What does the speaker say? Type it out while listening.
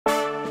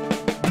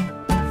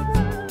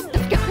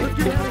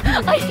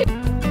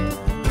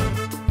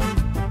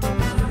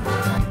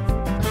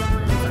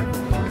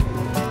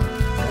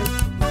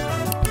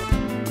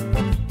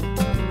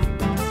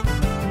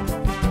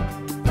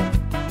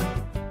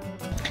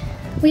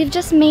We've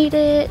just made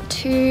it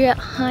to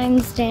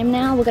Heinz Dam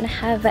now. We're gonna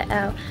have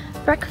our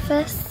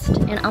breakfast,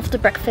 and after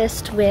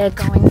breakfast we're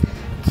going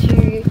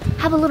to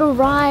have a little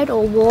ride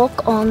or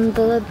walk on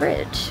the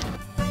bridge.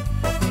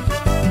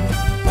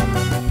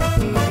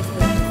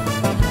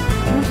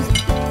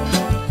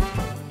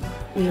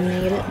 We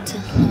made it to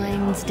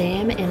Heinz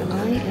Dam and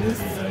I am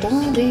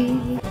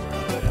starving.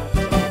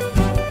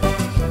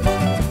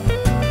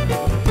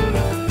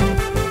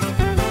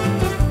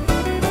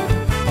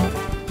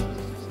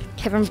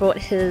 Kevin brought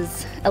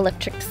his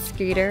electric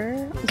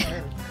scooter.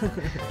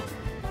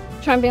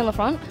 Try and be on the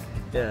front?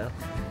 Yeah.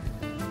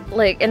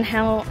 Like, and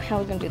how are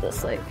we gonna do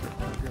this? Like,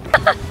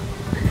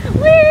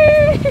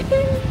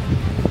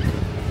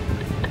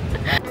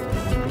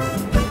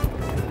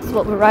 this is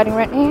what we're riding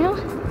right now.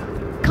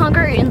 Can't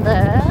go in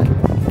there.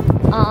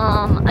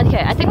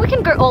 Okay, I think we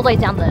can go all the way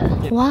down there.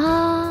 Yeah.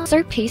 Wow,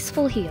 so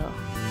peaceful here.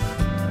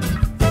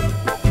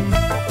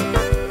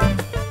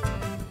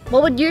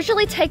 What would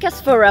usually take us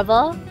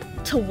forever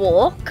to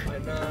walk,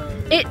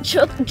 it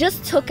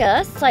just took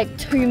us like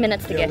 2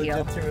 minutes to get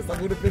here. That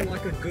would have been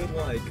like a good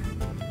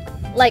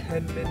like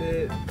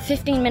 10-minute,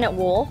 15-minute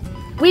walk.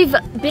 We've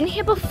been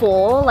here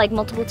before, like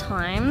multiple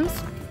times.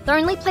 The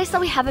only place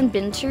that we haven't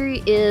been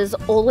to is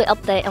all the way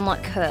up there in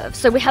like Curve,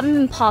 so we haven't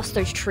been past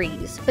those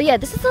trees. But yeah,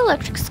 this is the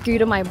electric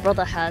scooter my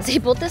brother has. He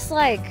bought this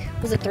like,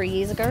 was it 3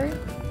 years ago?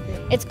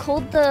 It's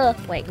called the,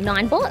 wait,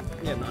 Ninebot?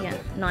 Yeah,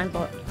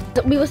 Ninebot.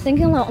 We were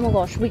thinking like, oh my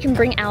gosh, we can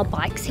bring our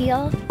bikes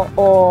here,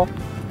 or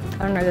I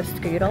don't know, the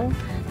scooter,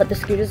 but the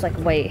scooter's like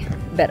way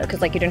better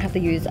because like you don't have to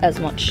use as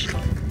much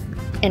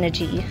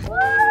energy.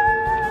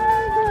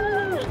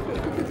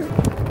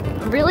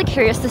 I'm really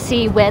curious to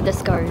see where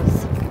this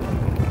goes.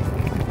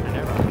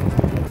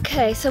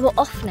 Okay, so we're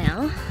off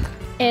now,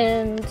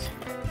 and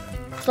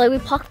so we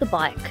parked the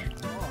bike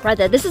right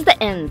there. This is the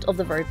end of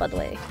the road, by the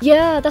way.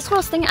 Yeah, that's what I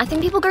was thinking. I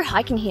think people go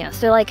hiking here.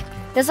 So like,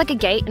 there's like a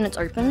gate and it's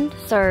opened.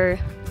 So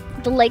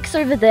the lake's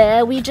over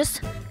there. We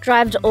just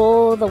drove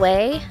all the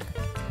way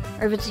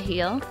over to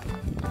here.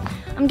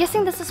 I'm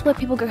guessing this is where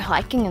people go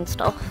hiking and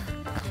stuff.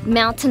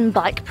 Mountain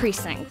bike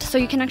precinct. So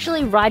you can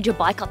actually ride your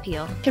bike up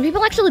here. Can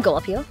people actually go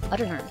up here? I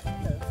don't know.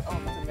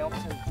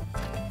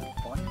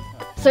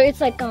 So it's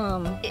like,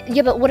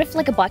 yeah, but what if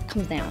like a bike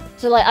comes down?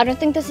 So like, I don't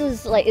think this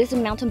is like, it's a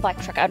mountain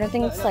bike track. I don't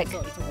think it's like,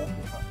 it's a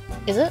walking track.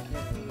 Is it?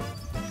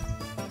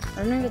 I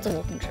don't know if it's a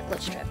walking track.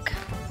 Let's check.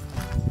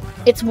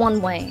 It's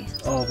one way.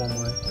 Oh, one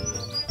way.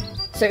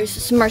 So it's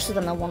just, most of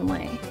them are one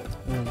way.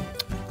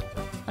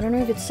 I don't know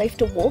if it's safe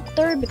to walk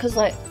though, because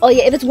like, oh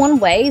yeah, if it's one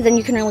way, then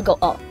you can only go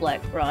up,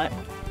 like, right?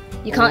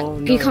 You can't,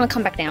 no. You can't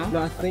come back down.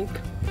 No, I think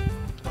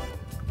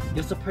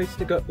you're supposed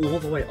to go all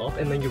the way up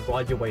and then you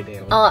ride your way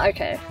down. Oh,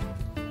 okay.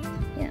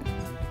 Yeah.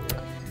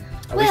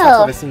 At least that's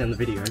what I've seen in the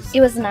videos.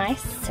 It was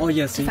nice. Oh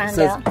yeah, see, it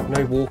says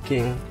no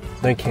walking,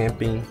 no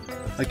camping.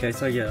 Okay,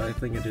 so yeah, I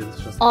think it is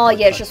just. Oh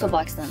yeah, it's just for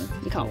bikes then.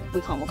 We can't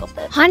walk up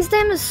there. Heinz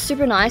Dam is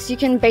super nice. You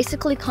can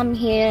basically come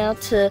here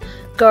to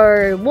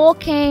go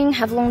walking,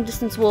 have long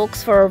distance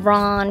walks for a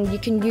run. You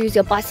can use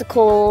your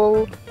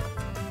bicycle,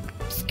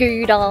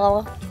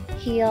 scooter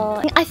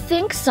here. I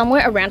think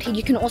somewhere around here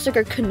you can also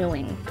go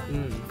canoeing,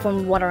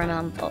 from what I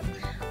remember.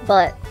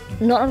 But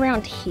not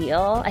around here.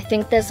 I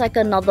think there's like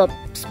another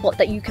spot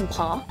that you can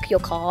park your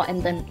car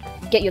and then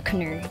get your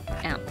canoe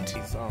out.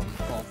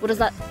 What does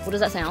that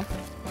sound?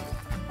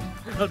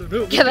 I don't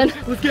know. Kevin,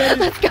 let's go.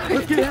 Let's go.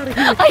 Let's get out of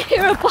here. I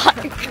hear a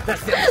bike. That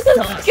sounds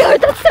Let's go.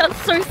 That sounds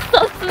so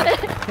sus.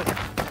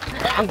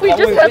 We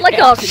just heard like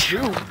a.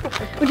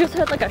 We just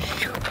heard like a.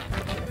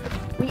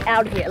 We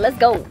out here. Let's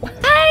go.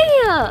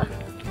 Hey!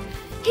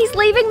 He's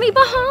leaving me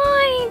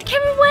behind.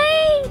 Kevin,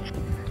 wait.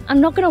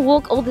 I'm not gonna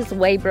walk all this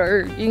way,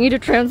 bro. You need to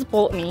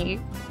transport me.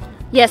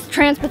 Yes,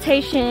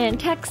 transportation,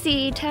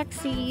 taxi.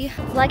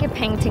 Like a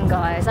painting,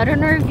 guys. I don't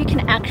know if you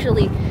can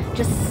actually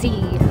just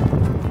see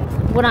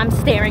what I'm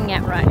staring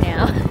at right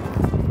now.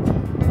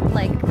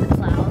 Like the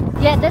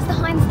clouds. Yeah, there's the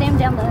Heinz Dam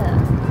down there.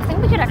 I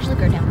think we could actually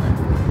go down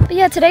there. But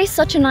yeah, today's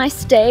such a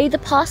nice day. The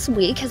past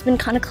week has been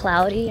kind of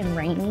cloudy and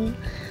rainy.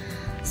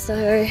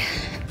 So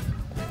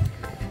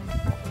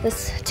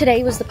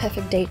today was the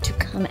perfect day to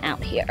come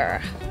out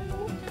here.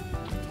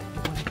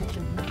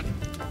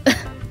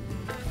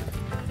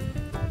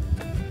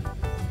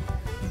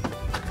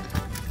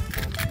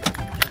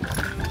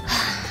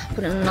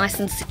 Put it nice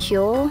and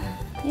secure.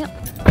 Yep.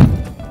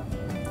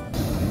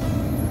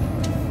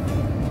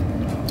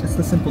 It's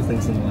the simple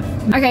things in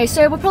life. Okay,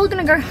 so we're probably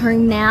gonna go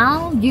home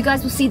now. You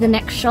guys will see the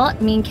next shot.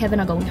 Me and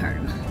Kevin are going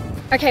home.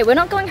 Okay, we're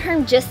not going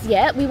home just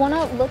yet. We want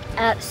to look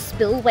at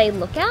Spillway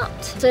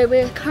Lookout. So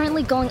we're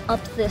currently going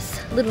up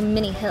this little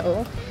mini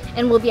hill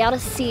and we'll be able to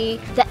see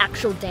the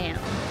actual dam.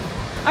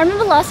 I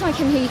remember last time I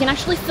came here, you can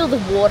actually feel the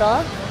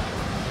water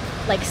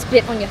like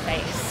spit on your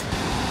face.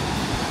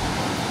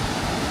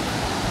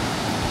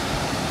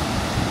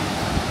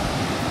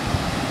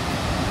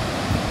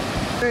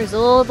 Goes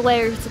all the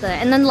way over to there.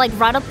 And then like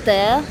right up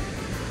there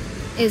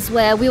is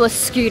where we were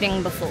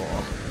scooting before.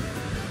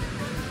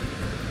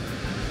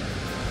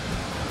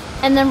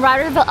 And then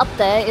right over up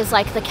there is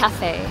like the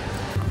cafe.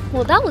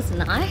 Well, that was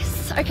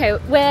nice. Okay,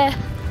 we're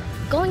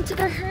going to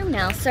go home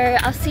now. So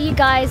I'll see you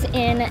guys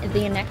in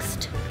the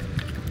next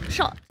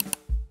shot.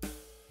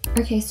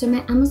 Okay, so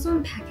my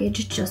Amazon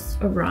package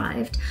just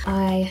arrived.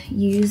 I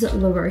use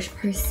La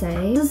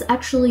Roche-Posay. This is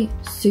actually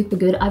super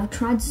good. I've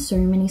tried so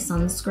many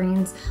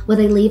sunscreens where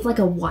they leave like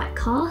a white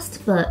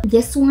cast, but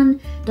this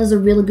one does a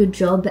really good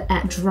job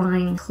at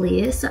drying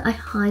clear, so I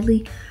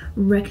highly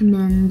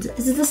recommend.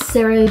 This is the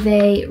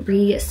CeraVe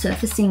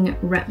Resurfacing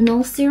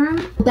Retinol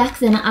Serum. Back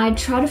then, I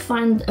tried to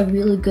find a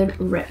really good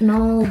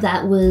retinol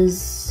that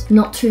was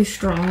not too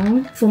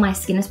strong for my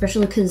skin,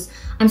 especially because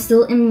I'm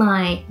still in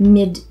my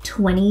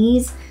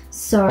mid-20s.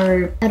 So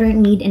I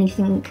don't need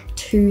anything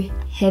too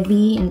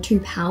heavy and too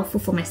powerful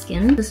for my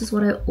skin. This is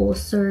what I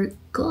also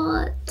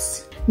got.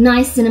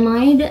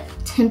 Niacinamide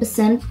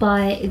 10%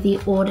 by The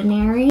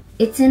Ordinary.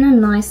 It's in a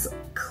nice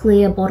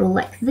clear bottle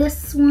like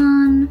this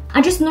one.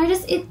 I just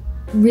noticed it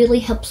really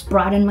helps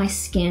brighten my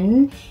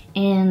skin,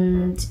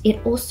 and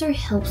it also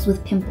helps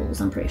with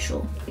pimples, I'm pretty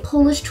sure.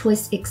 Paula's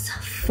Choice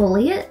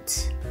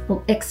Exfoliant,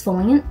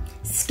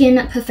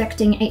 Skin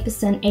Perfecting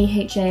 8%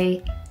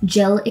 AHA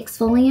Gel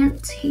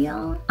Exfoliant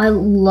here. I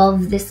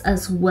love this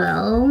as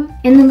well.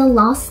 And then the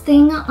last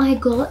thing I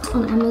got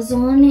on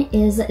Amazon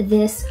is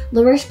this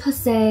La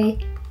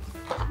Roche-Posay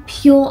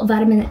Pure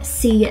Vitamin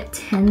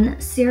C10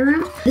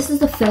 Serum. This is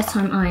the first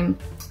time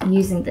I'm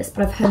using this,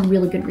 but I've heard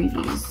really good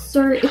reviews.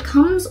 So it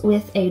comes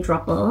with a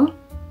dropper.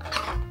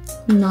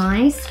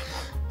 Nice.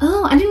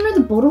 Oh, I didn't know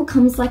the bottle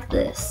comes like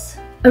this.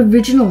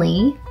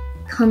 Originally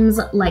comes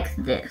like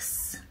this.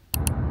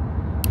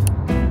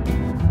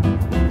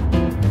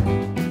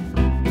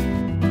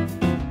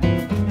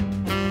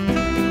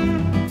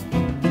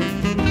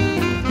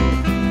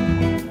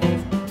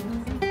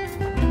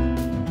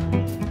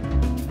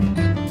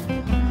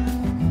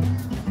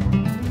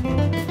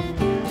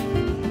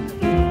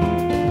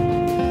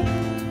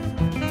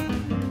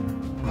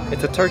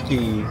 It's a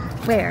turkey.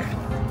 Where?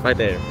 Right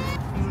there.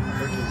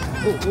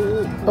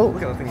 Oh.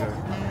 Look at the thing there.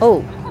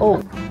 Oh,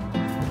 oh.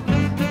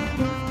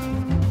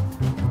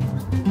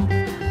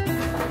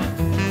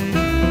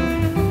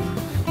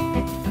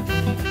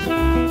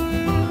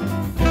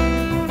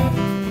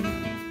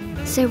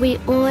 So we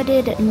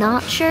ordered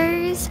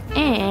nachos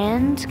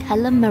and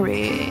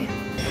calamari.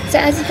 So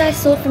as you guys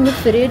saw from the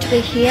footage,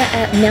 we're here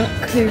at Mount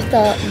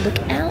Coot-tha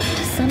Lookout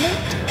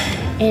Summit,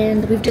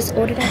 and we've just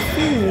ordered our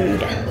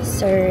food.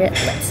 So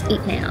let's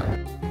eat now.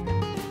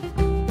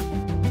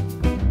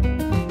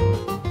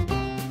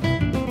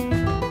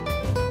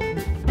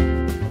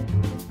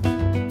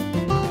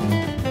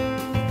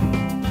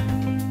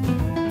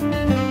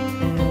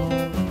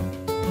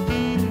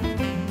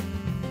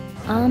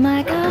 Oh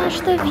my gosh,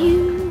 the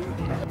view.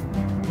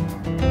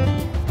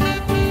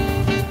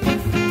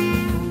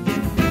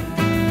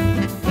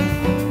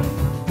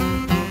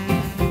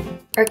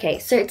 Okay,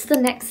 so it's the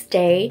next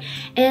day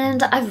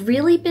and I've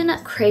really been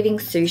craving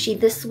sushi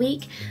this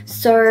week.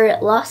 So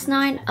last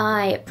night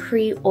I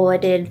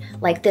pre-ordered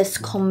like this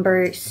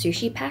combo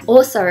sushi pack.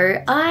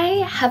 Also,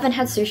 I haven't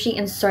had sushi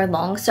in so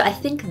long, so I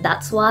think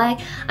that's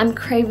why I'm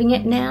craving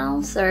it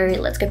now. So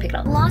let's go pick it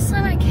up. Last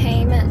time I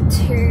came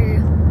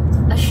to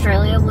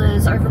Australia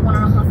was over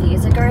 1.5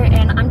 years ago,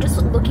 and I'm just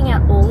looking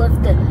at all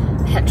of the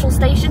petrol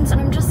stations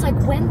and I'm just like,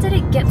 when did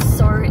it get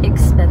so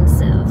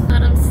expensive?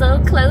 And I'm so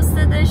close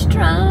to this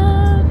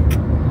truck.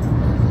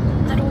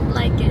 I don't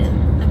like it.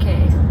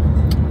 Okay,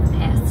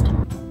 passed.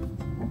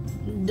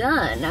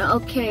 Done.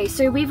 Okay,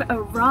 so we've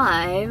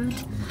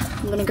arrived.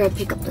 I'm gonna go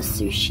pick up the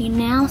sushi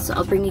now, so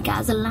I'll bring you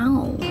guys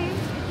along.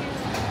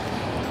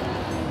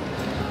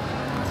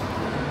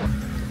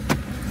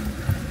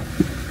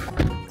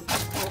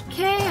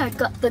 I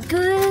got the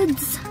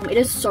goods. It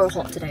is so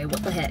hot today,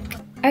 what the heck.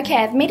 Okay,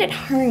 I've made it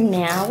home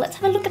now. Let's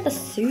have a look at the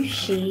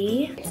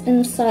sushi. It's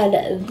inside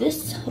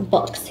this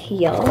box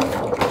here.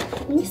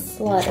 Let me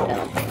slide it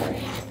out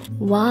here.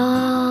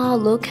 Wow,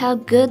 look how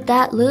good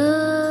that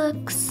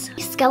looks.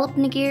 Scallop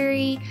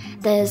nigiri,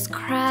 there's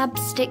crab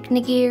stick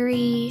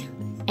nigiri,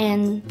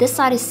 and this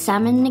side is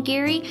salmon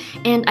nigiri,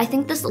 and I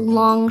think this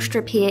long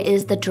strip here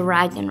is the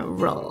dragon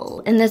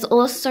roll. And there's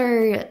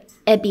also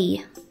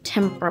ebi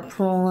tempura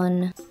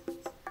prawn.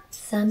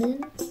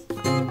 Salmon.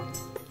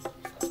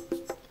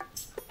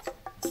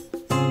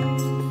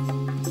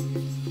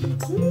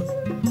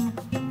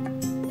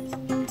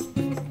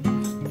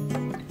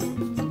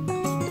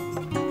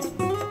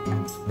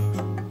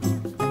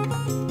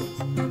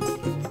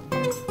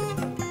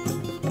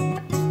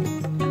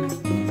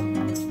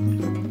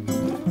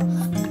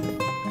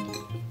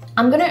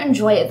 I'm gonna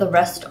enjoy the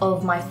rest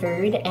of my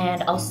food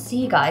and I'll see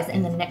you guys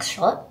in the next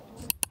shot.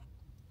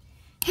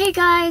 Hey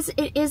guys,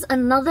 it is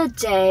another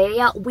day.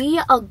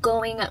 We are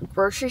going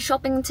grocery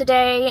shopping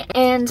today,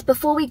 and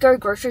before we go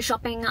grocery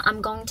shopping,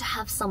 I'm going to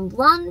have some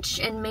lunch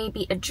and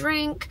maybe a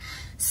drink.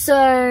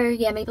 So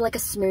yeah, maybe like a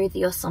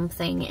smoothie or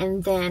something,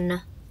 and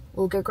then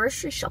we'll go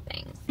grocery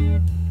shopping.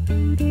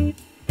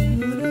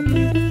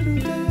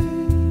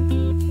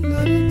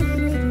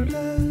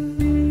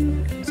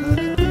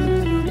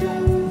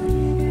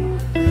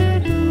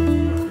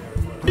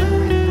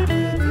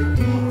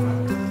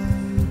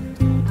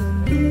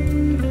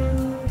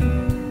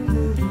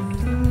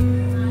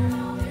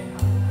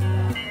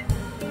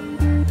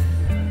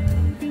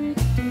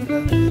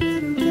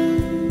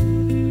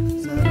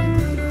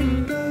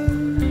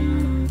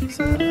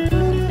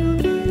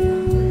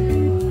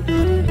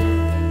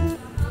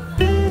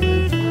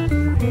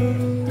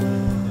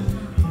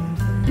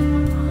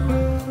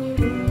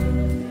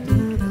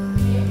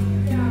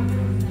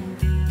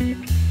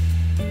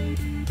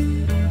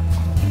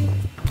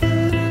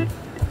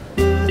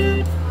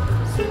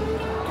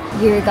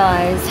 You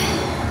guys,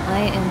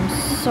 I am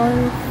so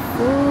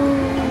full.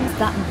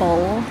 That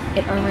bowl,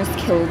 it almost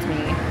killed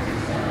me.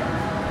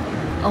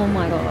 Oh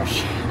my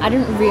gosh. I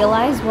didn't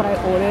realize what I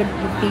ordered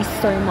would be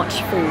so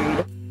much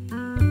food.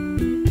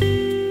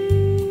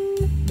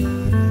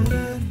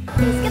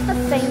 Please get the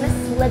famous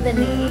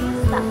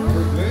Lebanese. That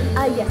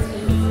one? Yes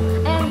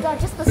please. And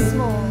just the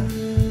small.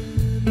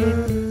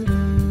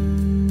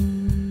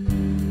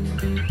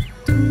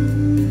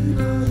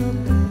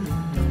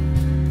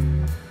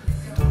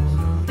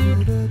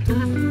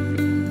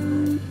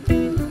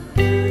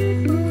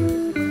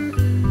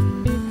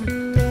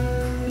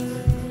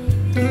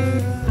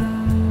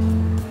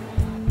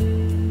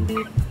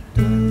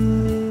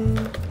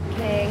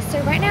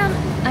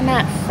 I'm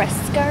at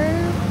Fresco.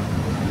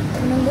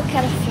 I'm gonna look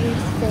at a few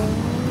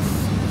things.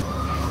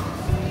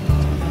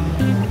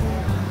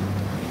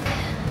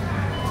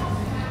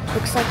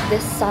 Looks like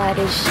this side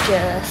is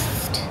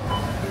just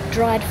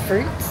dried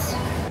fruits.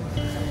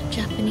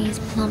 Japanese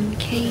plum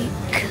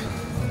cake.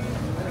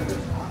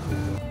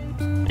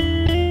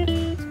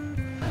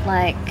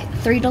 Like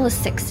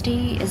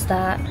 $3.60, is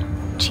that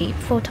cheap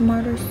for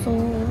tomato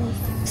sauce?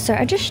 So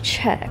I just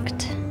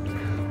checked.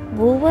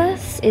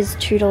 Woolworths is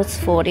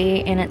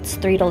 $2.40 and it's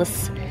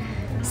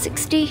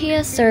 $3.60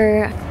 here, so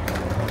I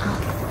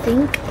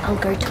think I'll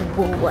go to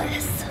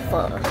Woolworths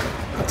for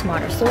the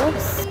tomato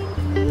sauce.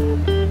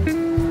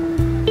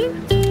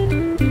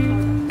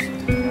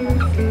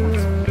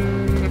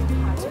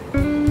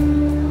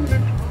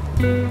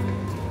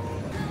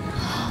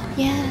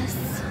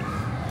 Yes,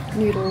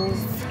 noodles.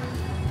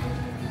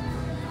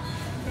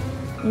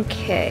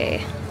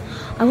 Okay,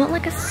 I want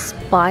like a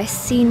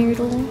spicy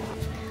noodle.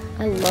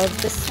 I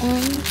love this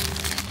one.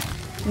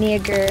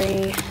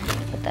 Nigiri,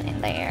 put that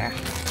in there.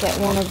 Get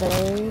one of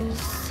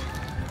those.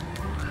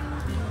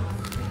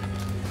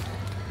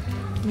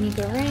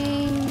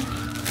 Nigiri.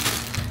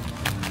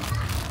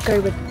 Go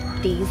with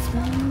these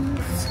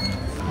ones.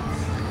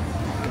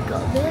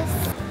 Got this.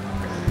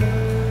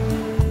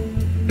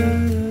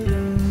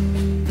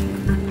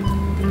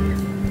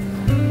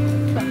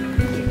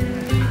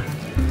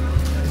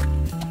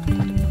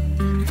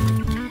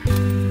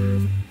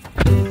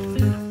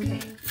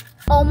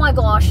 Oh my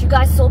gosh, you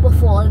guys saw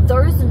before,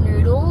 those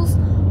noodles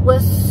were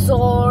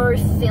so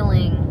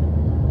filling.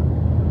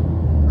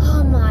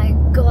 Oh my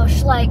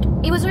gosh, like,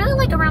 it was really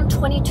like around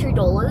 $22.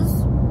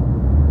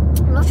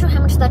 I'm not sure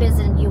how much that is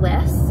in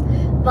US,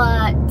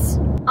 but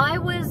I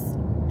was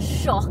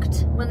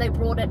shocked when they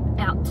brought it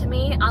out to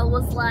me. I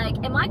was like,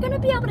 am I gonna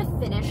be able to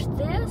finish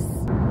this?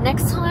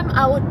 Next time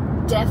I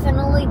would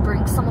definitely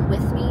bring someone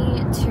with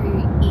me to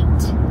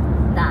eat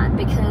that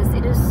because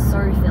it is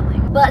so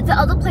filling. But the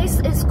other place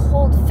is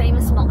called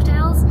Famous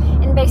Mocktails,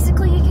 and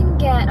basically you can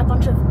get a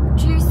bunch of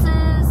juices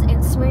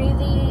and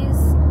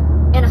smoothies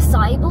and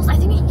acai bowls. I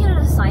think you can get an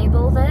acai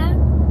bowl there.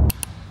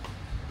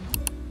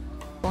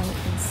 Going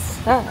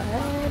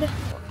inside,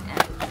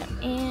 add that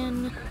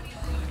in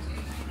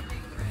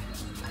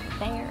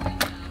there.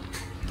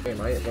 Hey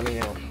mate, let me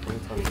know.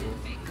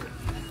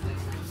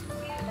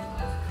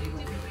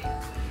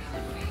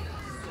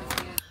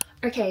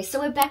 Okay, so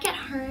we're back at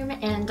home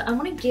and I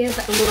want to give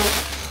a little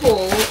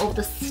haul of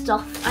the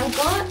stuff I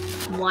got.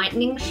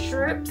 Whitening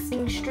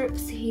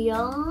strips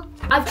here.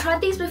 I've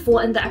tried these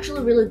before and they're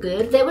actually really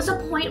good. There was a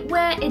point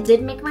where it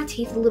did make my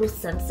teeth a little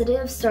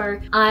sensitive, so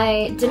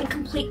I didn't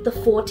complete the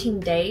 14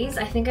 days.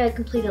 I think I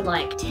completed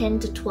like 10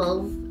 to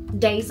 12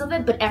 days of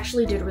it, but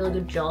actually did a really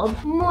good job.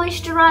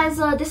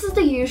 Moisturizer. This is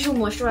the usual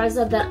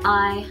moisturizer that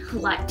I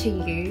like to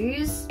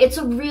use. It's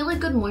a really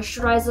good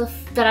moisturizer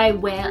that I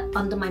wear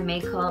under my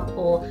makeup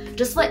or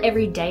just for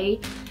every day.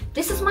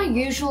 This is my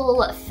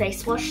usual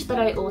face wash that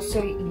I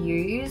also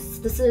use.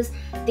 This is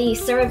the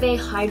CeraVe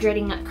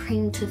Hydrating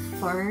Cream to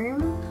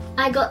Foam.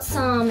 I got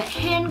some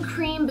hand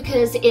cream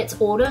because it's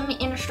autumn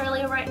in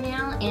Australia right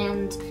now,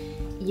 and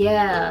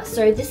yeah,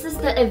 so this is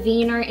the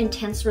Aveeno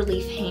Intense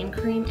Relief Hand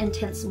Cream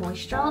Intense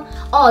Moisture.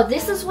 Oh,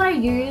 this is what I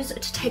use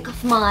to take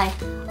off my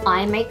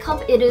eye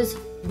makeup. It is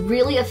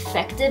really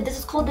effective. This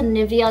is called the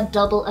Nivea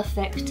Double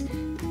Effect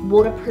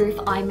Waterproof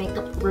Eye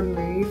Makeup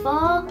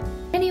Remover.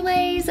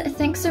 Anyways,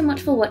 thanks so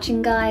much for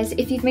watching, guys.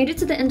 If you've made it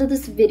to the end of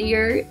this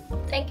video,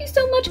 thank you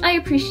so much. I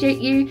appreciate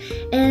you.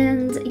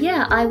 And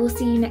yeah, I will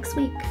see you next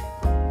week.